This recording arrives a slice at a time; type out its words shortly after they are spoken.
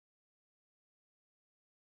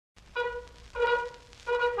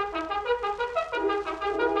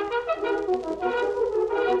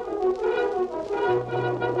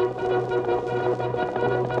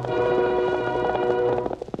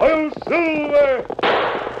Silver!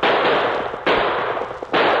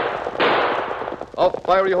 A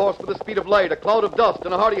fiery horse with the speed of light, a cloud of dust,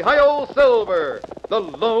 and a hearty hi-yo Silver, the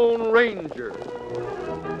Lone Ranger.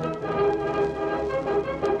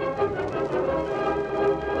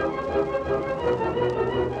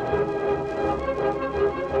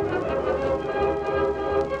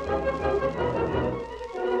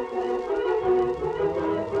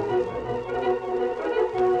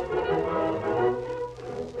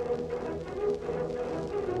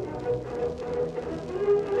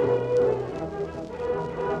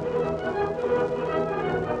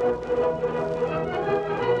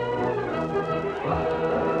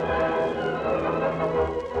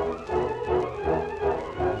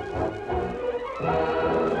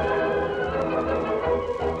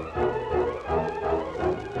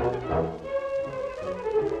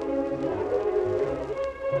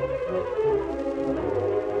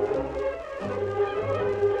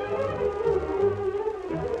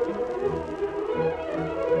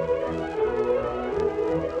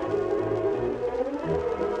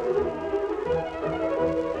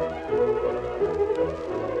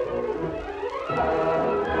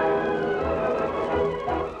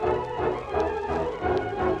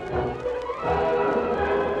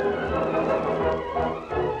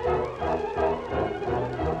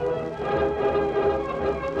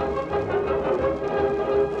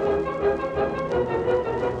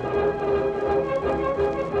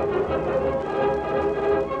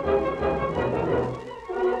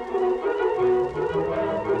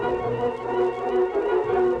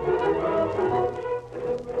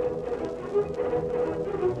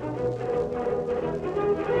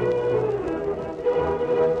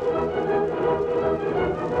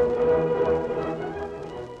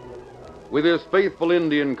 With his faithful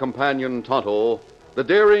Indian companion Tonto, the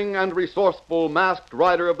daring and resourceful masked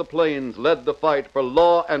rider of the plains led the fight for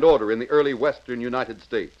law and order in the early western United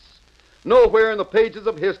States. Nowhere in the pages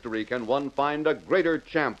of history can one find a greater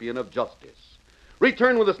champion of justice.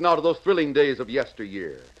 Return with us now to those thrilling days of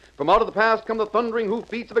yesteryear. From out of the past come the thundering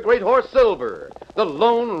hoofbeats of a great horse, Silver. The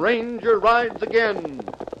Lone Ranger rides again.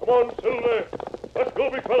 Come on, Silver. Let's go,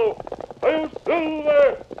 big fellow. Hi-yo,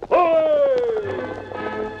 Silver! Hoy!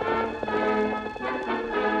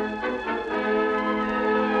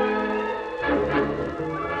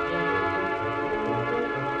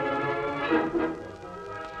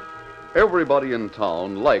 Everybody in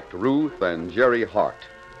town liked Ruth and Jerry Hart.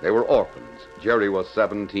 They were orphans. Jerry was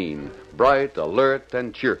 17, bright, alert,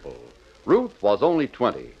 and cheerful. Ruth was only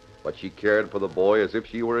 20, but she cared for the boy as if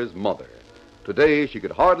she were his mother. Today, she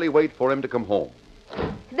could hardly wait for him to come home.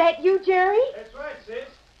 That you, Jerry? That's right, sis.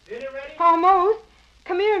 Dinner ready? Almost.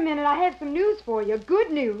 Come here a minute. I have some news for you.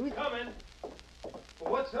 Good news. Coming.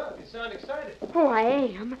 Well, what's up? You sound excited. Oh, I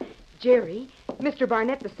am. Jerry, Mr.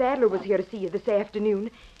 Barnett, the saddler, was here to see you this afternoon.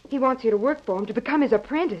 He wants you to work for him to become his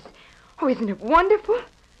apprentice. Oh, isn't it wonderful?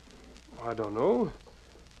 I don't know.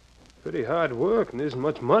 Pretty hard work, and there isn't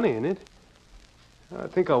much money in it. I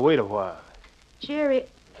think I'll wait a while. Jerry,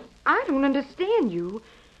 I don't understand you.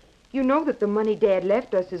 You know that the money Dad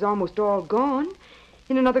left us is almost all gone.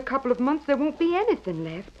 In another couple of months, there won't be anything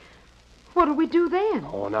left. What'll we do then?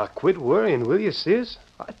 Oh, now quit worrying, will you, sis?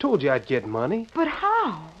 I told you I'd get money. But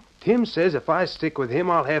how? Tim says if I stick with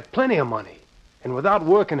him, I'll have plenty of money. And without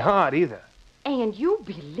working hard, either. And you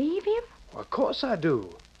believe him? Of course I do.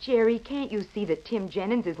 Jerry, can't you see that Tim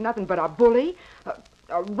Jennings is nothing but a bully?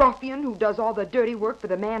 A ruffian who does all the dirty work for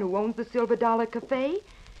the man who owns the Silver Dollar Cafe?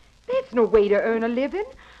 That's no way to earn a living.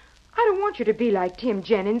 I don't want you to be like Tim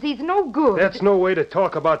Jennings. He's no good. That's no way to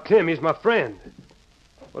talk about Tim. He's my friend.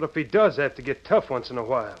 What if he does have to get tough once in a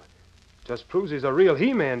while? Just proves he's a real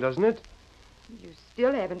he-man, doesn't it? You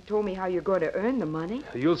still haven't told me how you're going to earn the money.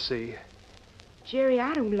 You'll see. Jerry,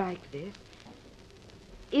 I don't like this.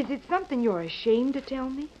 Is it something you're ashamed to tell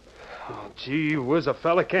me? Oh, gee whiz, a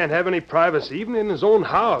fella can't have any privacy, even in his own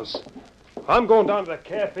house. I'm going down to the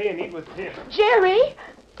cafe and eat with Tim. Jerry!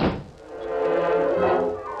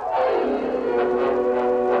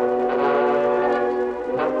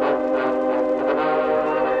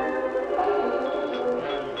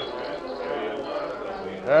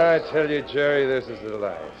 I tell you, Jerry, this is the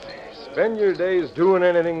life. Spend your days doing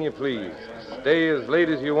anything you please. Stay as late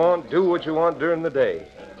as you want, do what you want during the day.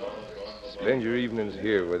 Spend your evenings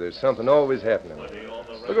here where there's something always happening.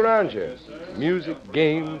 Look around you. Music,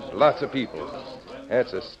 games, lots of people.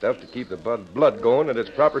 That's the stuff to keep the blood going at its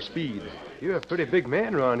proper speed. You're a pretty big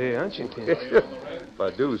man around here, aren't you, Tim? If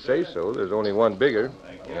I do say so, there's only one bigger.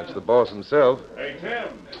 That's the boss himself. Hey,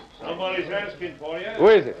 Tim, somebody's asking for you. Who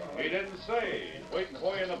is it? He didn't say. He's waiting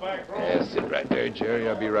for you in the back room. Yeah, sit right there, Jerry.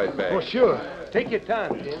 I'll be right back. Oh, sure. Take your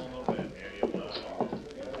time, Tim.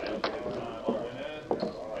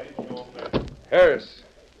 Harris,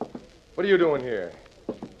 what are you doing here?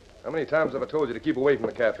 How many times have I told you to keep away from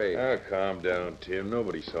the cafe? Ah, calm down, Tim.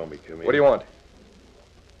 Nobody saw me come in. What do you want?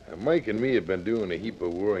 Mike and me have been doing a heap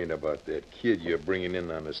of worrying about that kid you're bringing in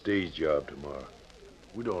on the stage job tomorrow.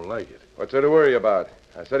 We don't like it. What's there to worry about?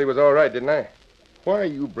 I said he was all right, didn't I? Why are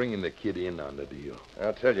you bringing the kid in on the deal?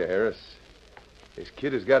 I'll tell you, Harris. This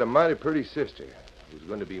kid has got a mighty pretty sister who's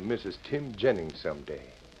going to be Mrs. Tim Jennings someday.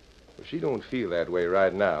 Well, she don't feel that way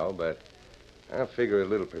right now, but I figure a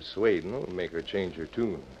little persuading will make her change her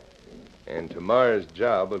tune. And tomorrow's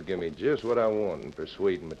job will give me just what I want in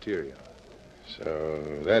persuading material.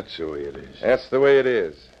 So that's the way it is. That's the way it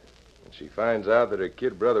is. When she finds out that her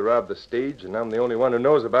kid brother robbed the stage and I'm the only one who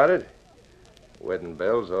knows about it, wedding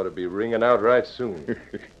bells ought to be ringing out right soon.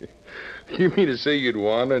 You mean to say you'd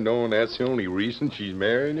want her knowing that's the only reason she's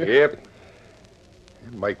marrying you? Yep.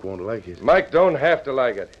 Mike won't like it. Mike don't have to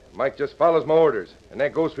like it. Mike just follows my orders. And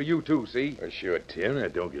that goes for you, too, see? Well, sure, Tim. Now,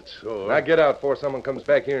 don't get sore. Now get out before someone comes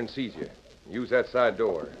back here and sees you. Use that side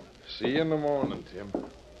door. See you in the morning, Tim.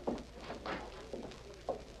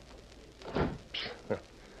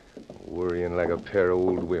 Worrying like a pair of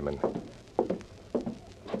old women.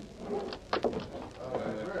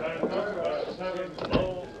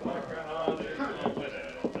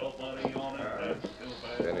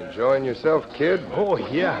 Been enjoying yourself, kid? Oh,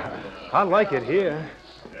 yeah. I like it here.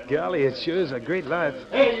 Golly, it sure is a great life.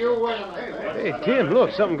 Hey, you wait a minute. Hey, Tim,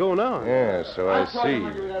 look, something going on. Yeah, so I see.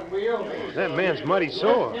 That man's mighty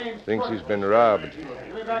sore. Thinks he's been robbed.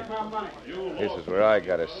 Give me back my money. This is where I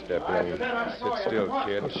gotta step in. Sit still,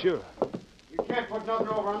 kid. Oh, sure. You can't put nothing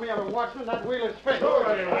over on me. I've been watching that wheel is fixed.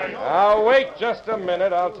 Now, wait just a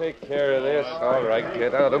minute. I'll take care of this. All right,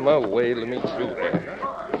 get out of my way. Let me through there.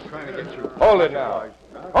 Hold it now.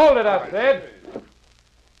 Hold it, I said.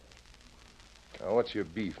 Now, what's your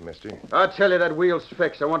beef, mister? I tell you that wheel's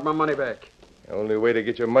fixed. I want my money back. The only way to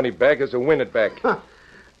get your money back is to win it back.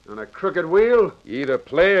 On a crooked wheel? You either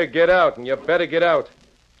play or get out, and you better get out.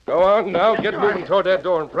 Go on now. Get moving toward that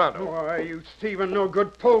door in pronto. Why, you thieving no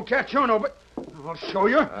good polecat, you know, but I'll show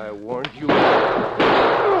you. I warned you.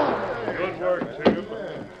 Good work, Tim.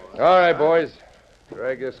 All right, boys.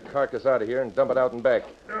 Drag this carcass out of here and dump it out and back.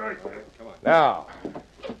 Now,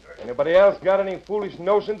 anybody else got any foolish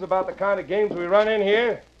notions about the kind of games we run in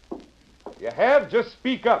here? If you have, just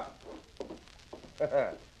speak up.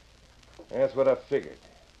 That's what I figured.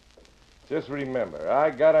 Just remember, I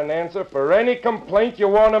got an answer for any complaint you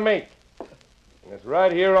want to make. And it's right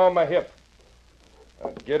here on my hip.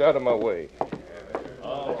 Now get out of my way.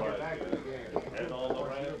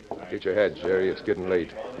 Get your hat, Jerry. It's getting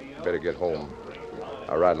late. You better get home.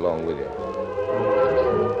 I'll ride along with you.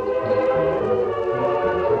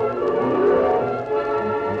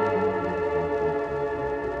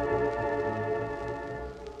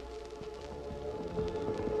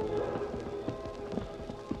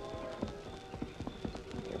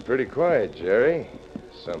 You're pretty quiet, Jerry.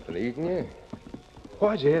 Something eating you?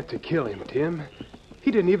 Why'd you have to kill him, Tim?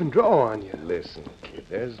 He didn't even draw on you. Listen, kid,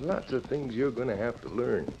 there's lots of things you're going to have to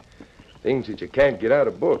learn. Things that you can't get out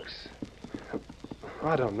of books.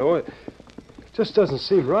 I don't know. It just doesn't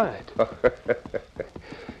seem right.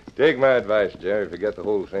 Take my advice, Jerry. Forget the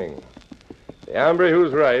whole thing. The hombre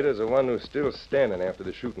who's right is the one who's still standing after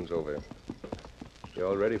the shooting's over. You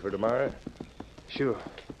all ready for tomorrow? Sure.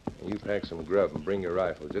 You pack some grub and bring your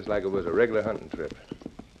rifle, just like it was a regular hunting trip.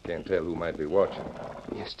 Can't tell who might be watching.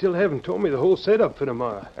 You still haven't told me the whole setup for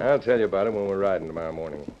tomorrow. I'll tell you about it when we're riding tomorrow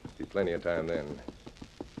morning. Be plenty of time then.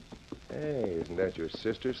 Hey, isn't that your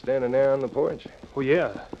sister standing there on the porch? Oh,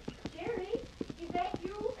 yeah. Jerry, is that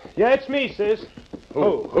you? Yeah, it's me, sis.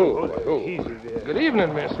 Who? Easy there. Good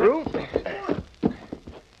evening, Miss Ruth.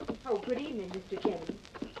 Oh, good evening, Mr. Jennings.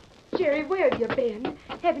 Jerry, where have you been?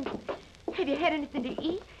 Have you had anything to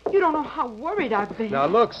eat? You don't know how worried I've been. Now,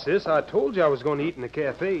 look, sis, I told you I was going to eat in the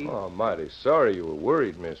cafe. Oh, mighty sorry you were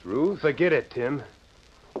worried, Miss Ruth. Forget it, Tim.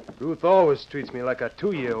 Ruth always treats me like a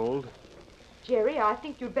 2-year-old. Jerry, I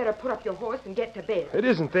think you'd better put up your horse and get to bed. It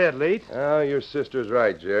isn't that late. Oh, your sister's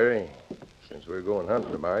right, Jerry. Since we're going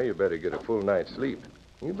hunting tomorrow, you better get a full night's sleep.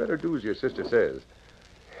 You better do as your sister says.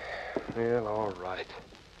 Well, all right.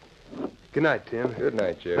 Good night, Tim. Good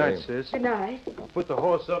night, Jerry. Night, sis. Good night. I'll put the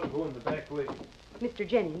horse up and go in the back way. Mr.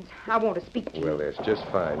 Jennings, I want to speak to you. Well, that's just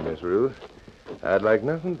fine, Miss Ruth. I'd like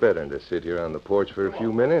nothing better than to sit here on the porch for a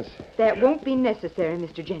few minutes. That won't be necessary,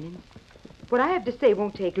 Mr. Jennings. What I have to say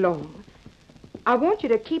won't take long. I want you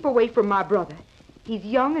to keep away from my brother. He's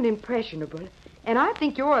young and impressionable, and I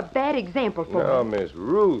think you're a bad example for No, him. Miss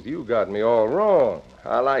Ruth, you got me all wrong.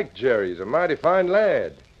 I like Jerry. He's a mighty fine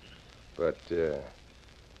lad. But,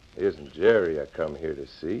 isn't Jerry I come here to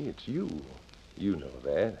see. It's you. You know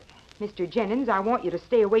that. Mr. Jennings, I want you to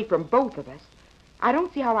stay away from both of us. I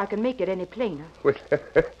don't see how I can make it any plainer. Well,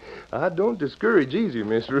 I don't discourage easy,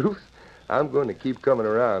 Miss Ruth. I'm going to keep coming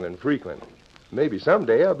around and frequent. Maybe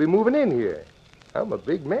someday I'll be moving in here. I'm a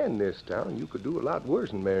big man in this town. You could do a lot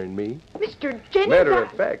worse than marrying me. Mr. Jennings, Matter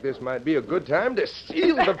of fact, this might be a good time to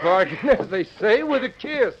seal the bargain, as they say, with a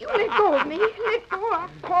kiss. You let go of me. Let go. I'll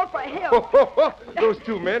call for help. Those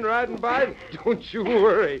two men riding by? Don't you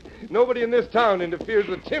worry. Nobody in this town interferes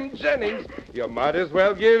with Tim Jennings. You might as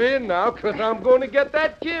well give in now, because I'm going to get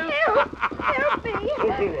that kiss. Help me.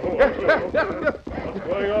 What's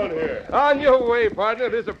going on here? On your way, partner.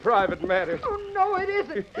 It is a private matter. Oh, no, it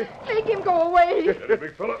isn't. Make him go away. Steady,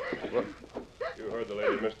 big fella. You heard the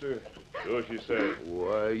lady, mister. Do as she said.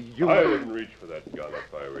 Why, I wouldn't reach for that gun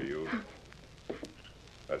if I were you.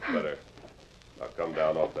 That's better. Now come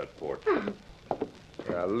down off that porch.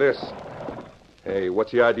 Now, listen. Hey,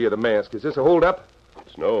 what's the idea of the mask? Is this a holdup?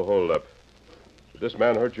 It's no holdup. Did this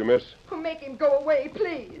man hurt you, miss? Oh, make him go away,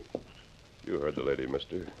 please. You heard the lady,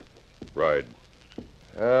 mister. Ride.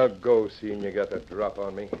 I'll go, seeing you got that drop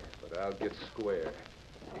on me. But I'll get square.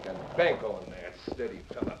 You can bank on that, steady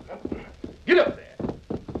fella. Get up there.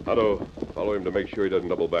 Otto, follow him to make sure he doesn't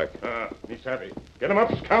double back. Me savvy. Get him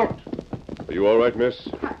up, Scout. Are you all right, miss?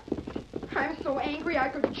 I'm so angry I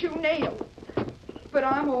could chew nails. But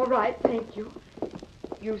I'm all right, thank you.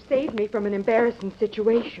 You saved me from an embarrassing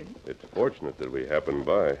situation. It's fortunate that we happened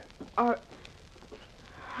by. Are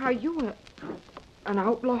you an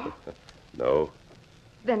outlaw? No,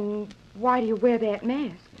 Then why do you wear that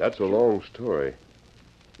mask? that's a long story.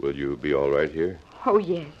 Will you be all right here? Oh,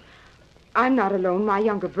 yes. I'm not alone. My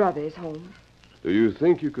younger brother is home. Do you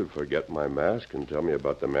think you could forget my mask and tell me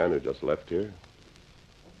about the man who just left here?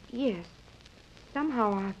 Yes.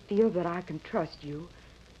 Somehow I feel that I can trust you.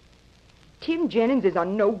 Tim Jennings is a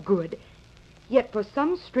no good. Yet for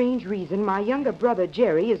some strange reason, my younger brother,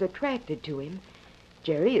 Jerry, is attracted to him.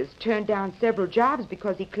 Jerry has turned down several jobs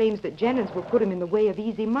because he claims that Jennings will put him in the way of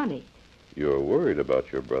easy money. You're worried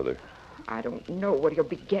about your brother. I don't know what he'll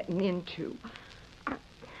be getting into.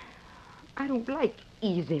 I don't like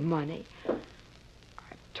easy money.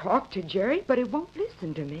 I've talked to Jerry, but he won't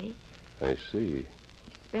listen to me. I see. He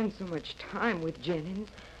spends so much time with Jennings.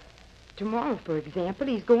 Tomorrow, for example,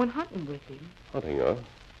 he's going hunting with him. Hunting, huh?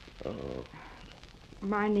 Oh.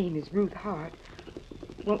 My name is Ruth Hart.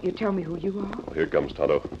 Won't you tell me who you are? Well, here comes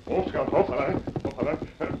Tonto. Oh, Scout, oh, fella.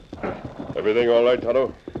 Everything all right,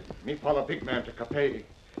 Tonto? Me follow big man to Capay.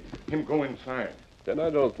 Him go inside. Then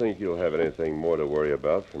I don't think you'll have anything more to worry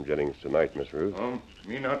about from Jennings tonight, Miss Ruth.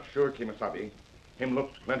 Me not sure, Kimasabi. Him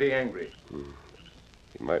look plenty angry.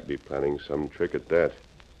 He might be planning some trick at that.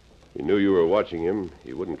 If he knew you were watching him,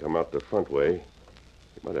 he wouldn't come out the front way.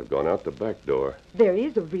 He might have gone out the back door. There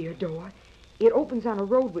is a rear door. It opens on a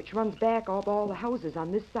road which runs back off all the houses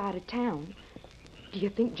on this side of town. Do you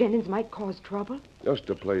think Jennings might cause trouble? Just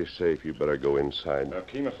to play safe, you better go inside.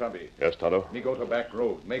 Kimasabi. Yes, Tonto? Me go to back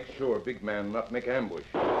road. Make sure big man not make ambush.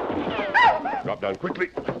 Drop down quickly.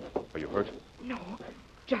 Are you hurt? No,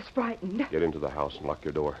 just frightened. Get into the house and lock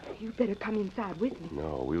your door. You'd better come inside with me.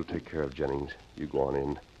 No, we'll take care of Jennings. You go on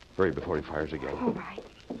in. Hurry before he fires again. All right.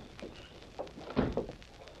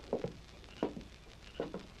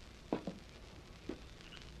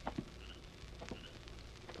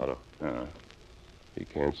 Tonto. He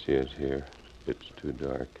can't see us here. It's too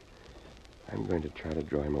dark. I'm going to try to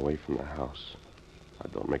draw him away from the house. I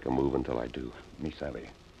don't make a move until I do. Me savvy.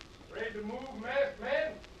 Ready to move, masked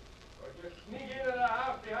man? Or just sneak into the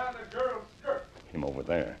house behind the girl's skirt? Him over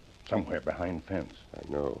there. Somewhere behind fence.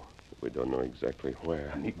 I know. We don't know exactly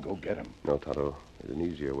where. I need to go get him. No, Tonto. There's an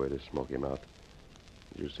easier way to smoke him out.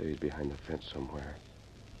 You say he's behind the fence somewhere.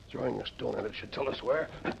 Throwing a stone at it should tell us where.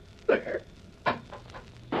 There.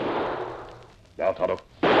 Now, Tonto.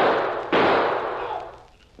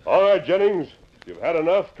 All right, Jennings. You've had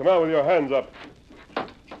enough. Come out with your hands up.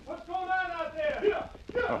 What's going on out there?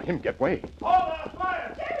 Oh, him get way. Hold on,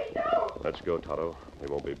 fire! Jerry, no! Let's go, Tonto. We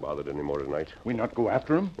won't be bothered anymore tonight. We not go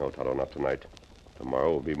after him? No, Tonto, not tonight.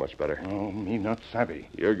 Tomorrow will be much better. Oh, me not savvy.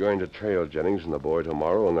 You're going to trail Jennings and the boy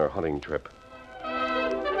tomorrow on their hunting trip.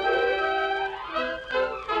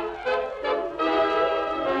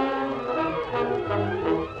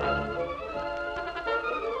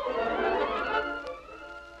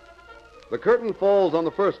 The curtain falls on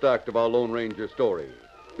the first act of our Lone Ranger story.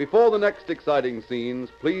 Before the next exciting scenes,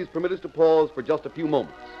 please permit us to pause for just a few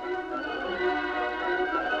moments.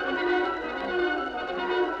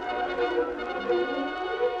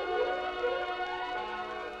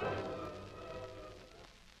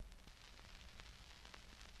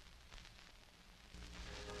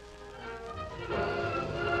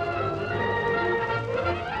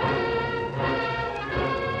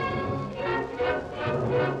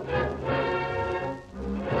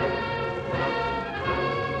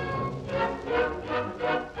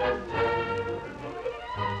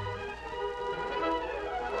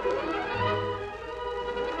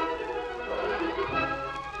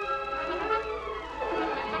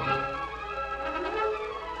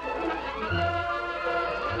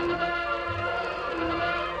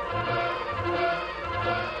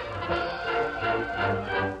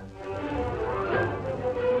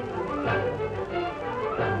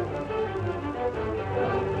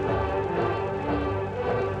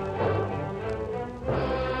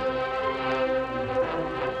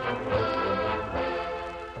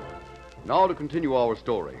 Now to continue our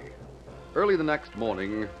story. Early the next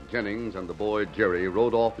morning, Jennings and the boy Jerry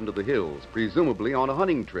rode off into the hills, presumably on a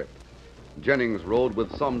hunting trip. Jennings rode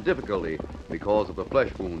with some difficulty because of the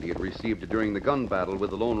flesh wound he had received during the gun battle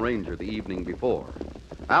with the Lone Ranger the evening before.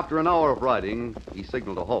 After an hour of riding, he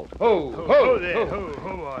signaled a halt. Ho there, ho,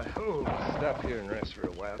 boy, ho. Stop here and rest for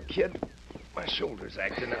a while, kid. My shoulder's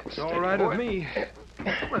acting up. It's all right with me.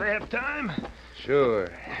 Will I have time? Sure.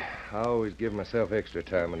 I always give myself extra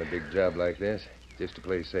time on a big job like this, just to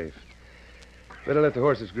play safe. Better let the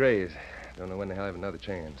horses graze. Don't know when they'll have another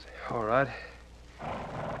chance. All right.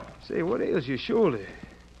 Say, what ails your shoulder?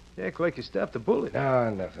 You act like you stopped a bullet. No,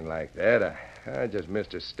 nothing like that. I just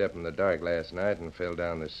missed a step in the dark last night and fell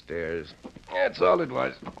down the stairs. That's all it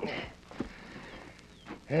was.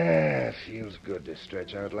 It feels good to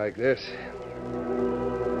stretch out like this.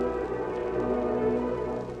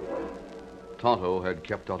 Tonto had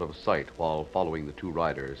kept out of sight while following the two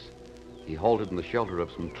riders. He halted in the shelter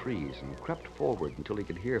of some trees and crept forward until he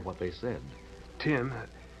could hear what they said. Tim,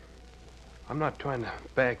 I'm not trying to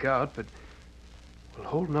back out, but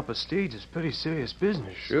holding up a stage is pretty serious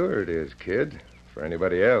business. Sure it is, kid. For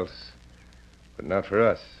anybody else. But not for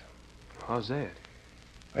us. How's that?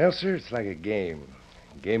 Well, sir, it's like a game.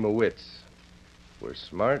 A game of wits. If we're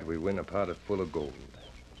smart, we win a pot full of gold.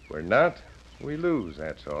 If we're not, we lose,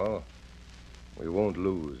 that's all. We won't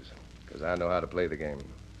lose, because I know how to play the game.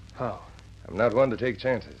 How? I'm not one to take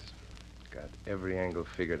chances. Got every angle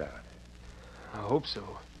figured out. I hope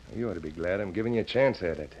so. You ought to be glad I'm giving you a chance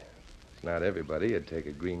at it. It's not everybody would take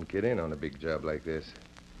a green kid in on a big job like this.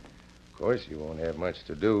 Of course, you won't have much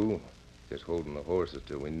to do. Just holding the horses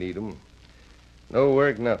till we need 'em. No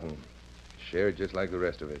work, nothing. Share just like the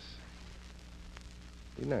rest of us.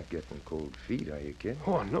 You're not getting cold feet, are you, kid?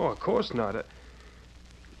 Oh, no, of course not.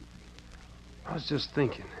 I was just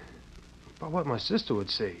thinking about what my sister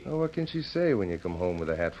would say. Oh, what can she say when you come home with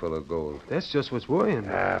a hat full of gold? That's just what's worrying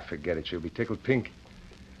me. Forget it. She'll be tickled pink.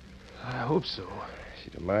 I hope so.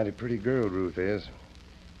 She's a mighty pretty girl, Ruth is.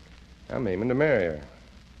 I'm aiming to marry her.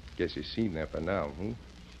 Guess you've seen that by now, hmm?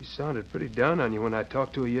 She sounded pretty down on you when I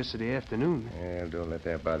talked to her yesterday afternoon. Well, don't let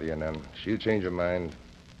that bother you none. She'll change her mind.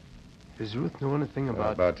 Does Ruth know anything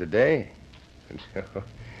about... About today?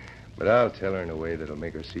 But I'll tell her in a way that'll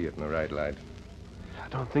make her see it in the right light. I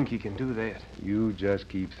don't think you can do that. You just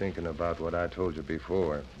keep thinking about what I told you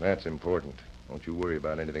before. That's important. Don't you worry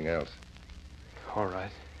about anything else. All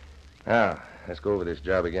right. Now, let's go over this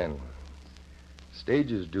job again.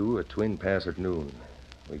 Stage is due at Twin Pass at noon.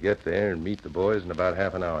 We get there and meet the boys in about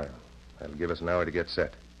half an hour. That'll give us an hour to get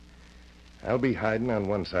set. I'll be hiding on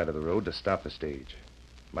one side of the road to stop the stage.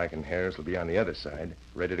 Mike and Harris will be on the other side,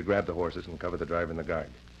 ready to grab the horses and cover the driver and the guard.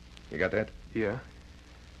 You got that? Yeah.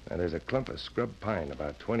 Now, there's a clump of scrub pine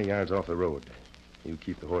about 20 yards off the road. You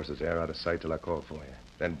keep the horses there out of sight till I call for you.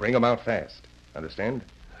 Then bring 'em out fast. Understand?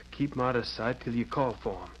 Keep 'em out of sight till you call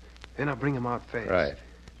for 'em. Then I'll bring 'em out fast. Right.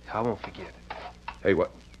 I won't forget. Hey,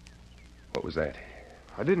 what was that?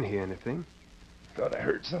 I didn't hear anything. Thought I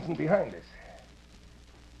heard something behind us.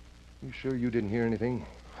 You sure you didn't hear anything?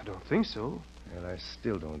 I don't think so. Well, I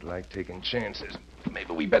still don't like taking chances.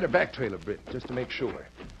 Maybe we better backtrail a bit, just to make sure.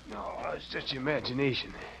 No, it's just your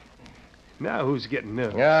imagination. Now who's getting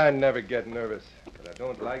nervous? I never get nervous, but I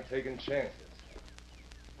don't like taking chances.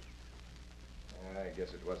 I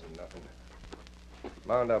guess it wasn't nothing.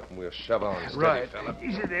 Mount up and we'll shove on. Steady, Right. fella.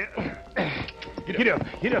 Easy there.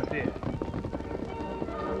 Get up there.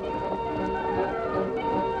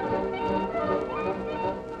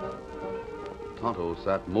 Tonto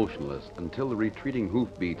sat motionless until the retreating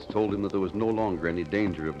hoofbeats told him that there was no longer any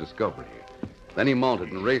danger of discovery. Then he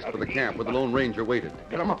mounted and raced for the camp where the Lone Ranger waited.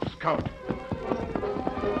 Get him up, Scout.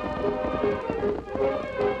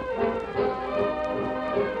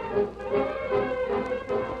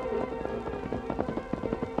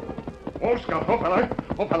 Oh, Scout.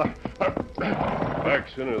 Oh, fella. Back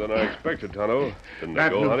sooner than I expected, Tonto. Didn't they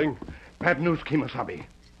go news. hunting? Bad news, Kemosabe.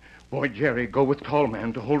 Boy Jerry, go with Tall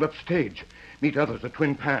Man to hold up stage. Meet others at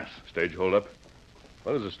Twin Pass. Stage hold up.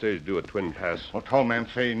 What does the stage do at Twin Pass? Well, Tall Man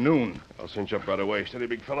say noon. I'll cinch up right away. Steady,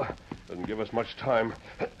 big fella. Doesn't give us much time.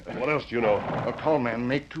 What else do you know? Well, Tall Man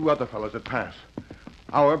make two other fellas at Pass.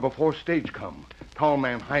 Hour before stage come. Tall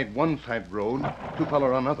Man hide one side road, two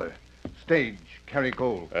feller on other. Stage carry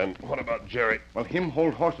gold. And what about Jerry? Well, him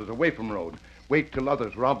hold horses away from road. Wait till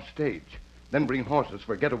others rob stage. Then bring horses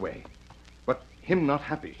for getaway. But him not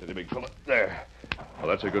happy. Steady, big fella. There. Well,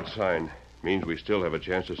 that's a good sign. Means we still have a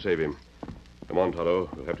chance to save him. Come on, Tonto.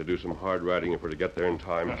 We'll have to do some hard riding if we're to get there in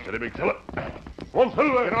time. Steady, big fella. One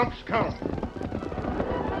fella. Get up, Scout.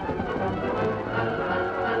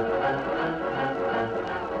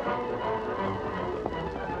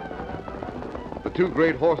 two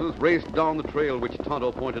great horses raced down the trail which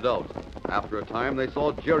Tonto pointed out. After a time, they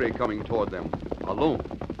saw Jerry coming toward them, alone.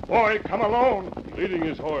 Boy, come alone. Leading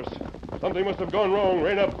his horse. Something must have gone wrong.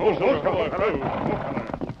 Rein up close on the boy.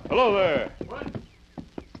 Hello there. What?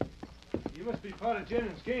 You must be part of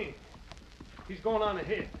Jennings' gang. He's going on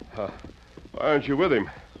ahead. Why aren't you with him?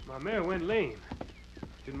 My mare went lame.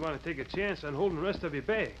 Didn't want to take a chance on holding the rest of your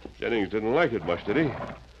bag. Jennings didn't like it much, did he?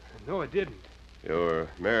 No, I didn't. Your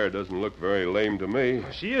mare doesn't look very lame to me.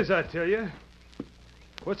 She is, I tell you.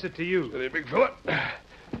 What's it to you? Steady, big fella.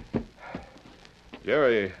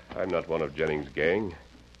 Jerry, I'm not one of Jennings' gang.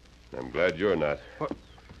 I'm glad you're not. What?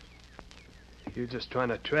 You're just trying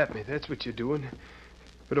to trap me. That's what you're doing.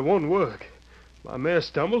 But it won't work. My mare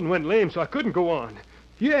stumbled and went lame, so I couldn't go on.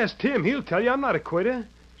 You ask Tim, he'll tell you I'm not a quitter.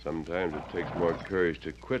 Sometimes it takes more courage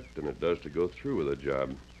to quit than it does to go through with a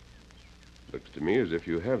job. Looks to me as if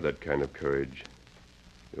you have that kind of courage.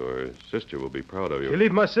 Your sister will be proud of you. You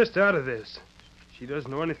leave my sister out of this. She doesn't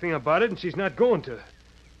know anything about it, and she's not going to.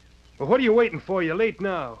 Well, what are you waiting for? You're late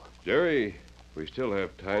now. Jerry, we still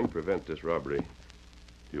have time to prevent this robbery. Do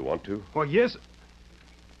you want to? Well, yes.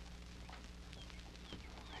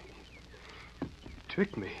 You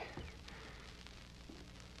tricked me.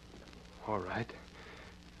 All right.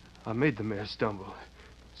 I made the mare stumble.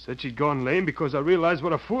 Said she'd gone lame because I realized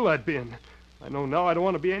what a fool I'd been. I know now I don't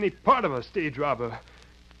want to be any part of a stage robber.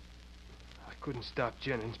 I couldn't stop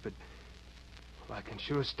Jennings, but I can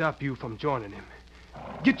sure stop you from joining him.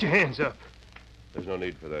 Get your hands up. There's no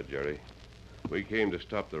need for that, Jerry. We came to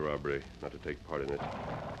stop the robbery, not to take part in it.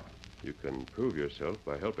 You can prove yourself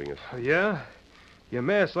by helping us. Oh, yeah? You're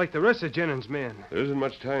masked like the rest of Jennings' men. There isn't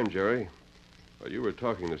much time, Jerry. While you were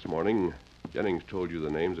talking this morning, Jennings told you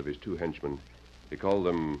the names of his two henchmen. He called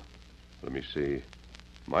them, let me see,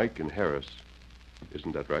 Mike and Harris.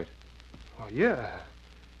 Isn't that right? Oh, yeah.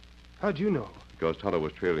 How'd you know? Because Tonto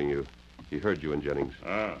was trailing you. He heard you and Jennings.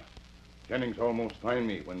 Jennings almost found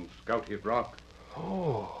me when Scout hit rock.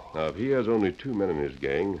 Oh. Now, if he has only 2 men in his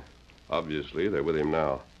gang, obviously they're with him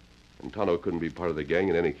now. And Tonto couldn't be part of the gang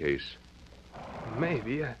in any case.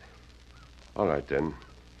 Maybe. All right, then.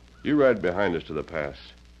 You ride behind us to the pass.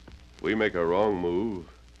 We make a wrong move,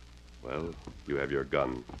 well, you have your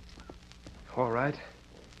gun. All right.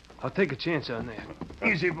 I'll take a chance on that.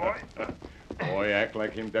 Easy, boy. Boy, act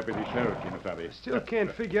like him deputy sheriff, Kimasabi. Still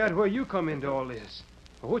can't figure out where you come into all this.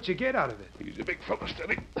 Or what you get out of it. He's a big fellow,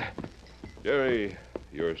 steady. Jerry,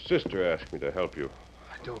 your sister asked me to help you.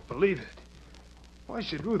 I don't believe it. Why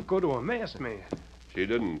should Ruth go to a masked man? She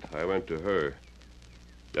didn't. I went to her.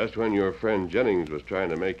 Just when your friend Jennings was trying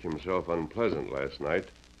to make himself unpleasant last night,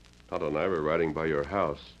 Tonto and I were riding by your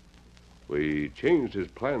house. We changed his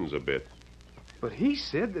plans a bit. But he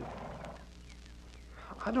said that...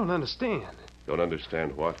 I don't understand. Don't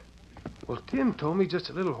understand what? Well, Tim told me just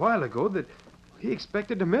a little while ago that he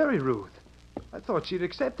expected to marry Ruth. I thought she'd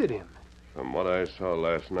accepted him. From what I saw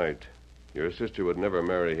last night, your sister would never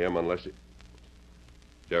marry him unless he...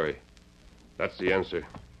 Jerry, that's the answer.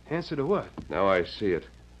 Answer to what? Now I see it.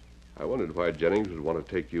 I wondered why Jennings would want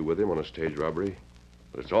to take you with him on a stage robbery.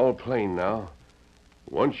 But it's all plain now.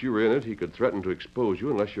 Once you were in it, he could threaten to expose you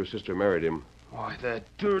unless your sister married him. Why, that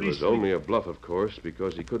dirty... It was only a bluff, of course,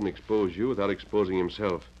 because he couldn't expose you without exposing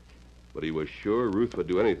himself. But he was sure Ruth would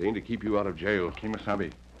do anything to keep you out of jail.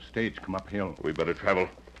 Kimasabi, stage come uphill. We better travel.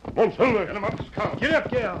 Come on, Silver. Get him up, Scout. Get up,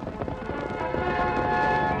 gal.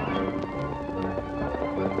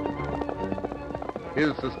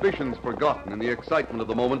 His suspicions forgotten in the excitement of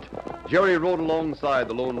the moment, Jerry rode alongside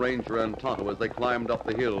the Lone Ranger and Tonto as they climbed up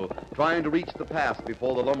the hill, trying to reach the pass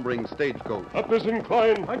before the lumbering stagecoach. Up this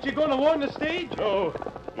incline. Aren't you going to warn the stage? No.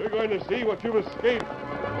 You're going to see what you've escaped.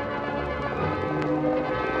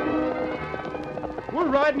 We're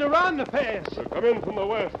riding around the pass. We'll come in from the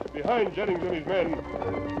west, behind Jennings and his men.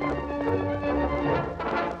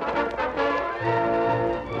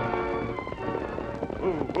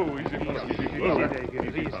 Oh, easy, fella. Easy.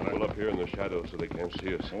 Pull up here in the shadow so they can't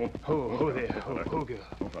see us. Oh, there. Oh, girl.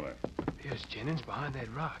 There's Jennings behind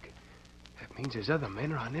that rock. That means his other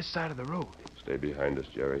men are on this side of the road. Stay behind us,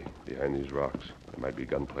 Jerry. Behind these rocks. There might be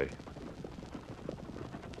gunplay.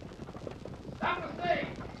 Stop the stage!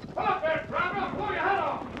 Pull up there, driver! Pull your head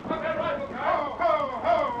off! Up that rifle car! Ho!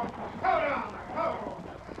 Ho down there!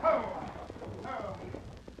 Ho!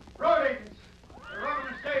 Road agents! They're robbing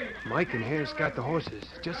the stage! Mike and Harris got the horses,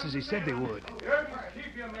 just as he said they would. The urgents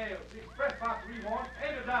keep your mail. The express box we want,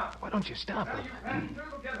 hand it down. Why don't you stop Now them? you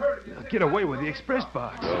passengers will get hurt if you They'll sit get away down. with the express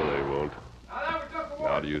box. No, they won't. Now that was just a Now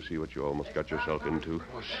warning. do you see what you almost got yourself into?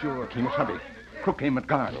 Oh, sure, Kimasabi. Crook aim at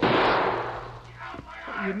guard.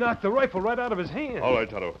 You knocked the rifle right out of his hand. All right,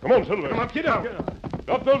 Tonto. Come on, Silver. Come on, get out.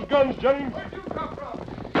 Drop those guns, Jennings. Where'd you come from?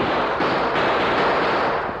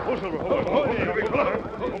 Oh, Silver, hold on.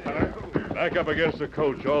 Back up against the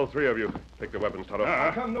coach, all three of you. Take the weapons, Tonto.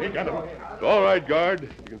 He got him. All right, guard. You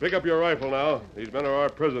can pick up your rifle now. These men are our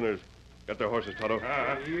prisoners. Get their horses, Tonto.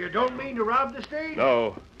 You don't mean to rob the stage?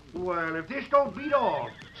 No. Well, if this don't beat all,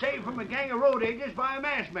 saved from a gang of road agents by a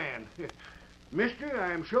masked man. Mister,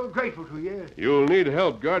 I am so grateful to you. You'll need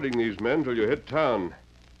help guarding these men till you hit town.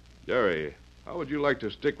 Jerry, how would you like to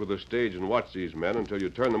stick with the stage and watch these men until you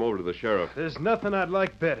turn them over to the sheriff? There's nothing I'd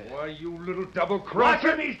like better. Why, you little double Watch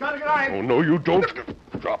crosser. him, he's got a knife. Oh, no, you don't.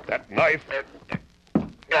 Drop that knife.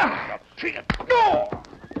 Now,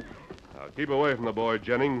 keep away from the boy,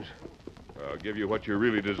 Jennings. I'll give you what you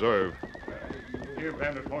really deserve. Here,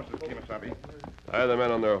 bandit horses, Kemosabe. Tie the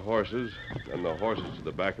men on their horses, and the horses to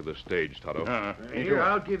the back of the stage, Tonto. Here,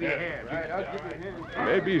 I'll give you a hand.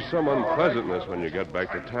 Maybe some unpleasantness when you get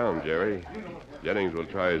back to town, Jerry. Jennings will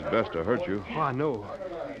try his best to hurt you. Oh, I know.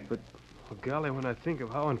 But, oh, golly, when I think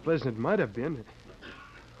of how unpleasant it might have been...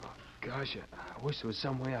 Oh, gosh, I wish there was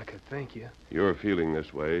some way I could thank you. Your feeling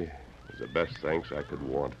this way is the best thanks I could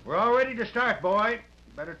want. We're all ready to start, boy.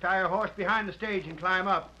 Better tie your horse behind the stage and climb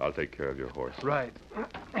up. I'll take care of your horse. Right.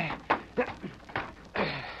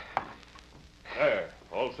 There,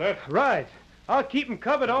 all set? Right. I'll keep him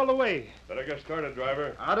covered all the way. Better get started,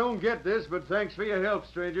 driver. I don't get this, but thanks for your help,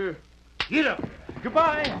 stranger. Get up.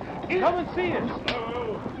 Goodbye. Come and see us.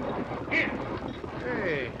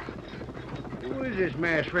 Hey, who is this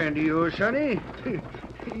masked friend of yours, Sonny?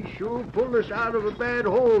 He sure pulled us out of a bad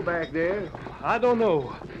hole back there. I don't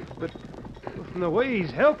know, but from the way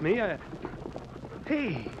he's helped me,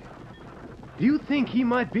 Hey, do you think he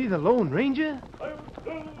might be the Lone Ranger?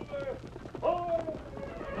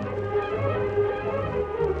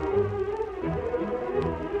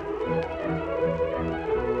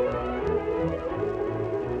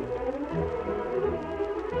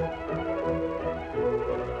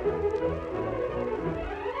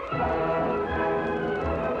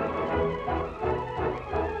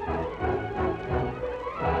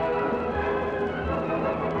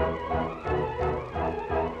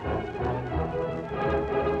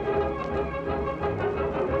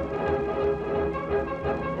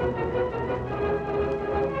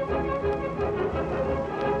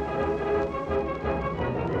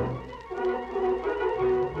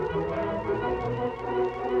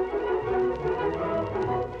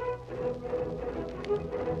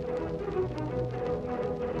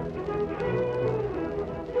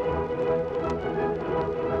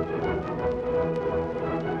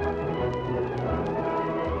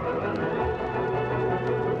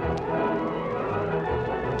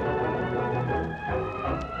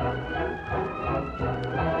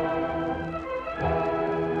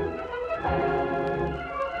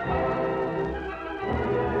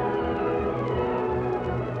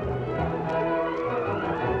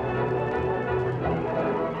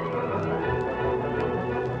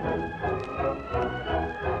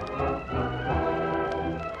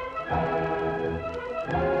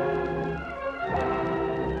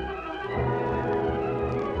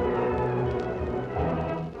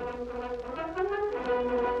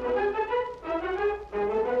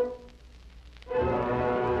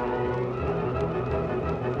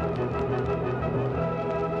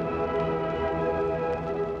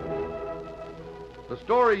 The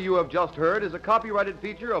story you have just heard is a copyrighted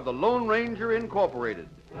feature of the Lone Ranger Incorporated.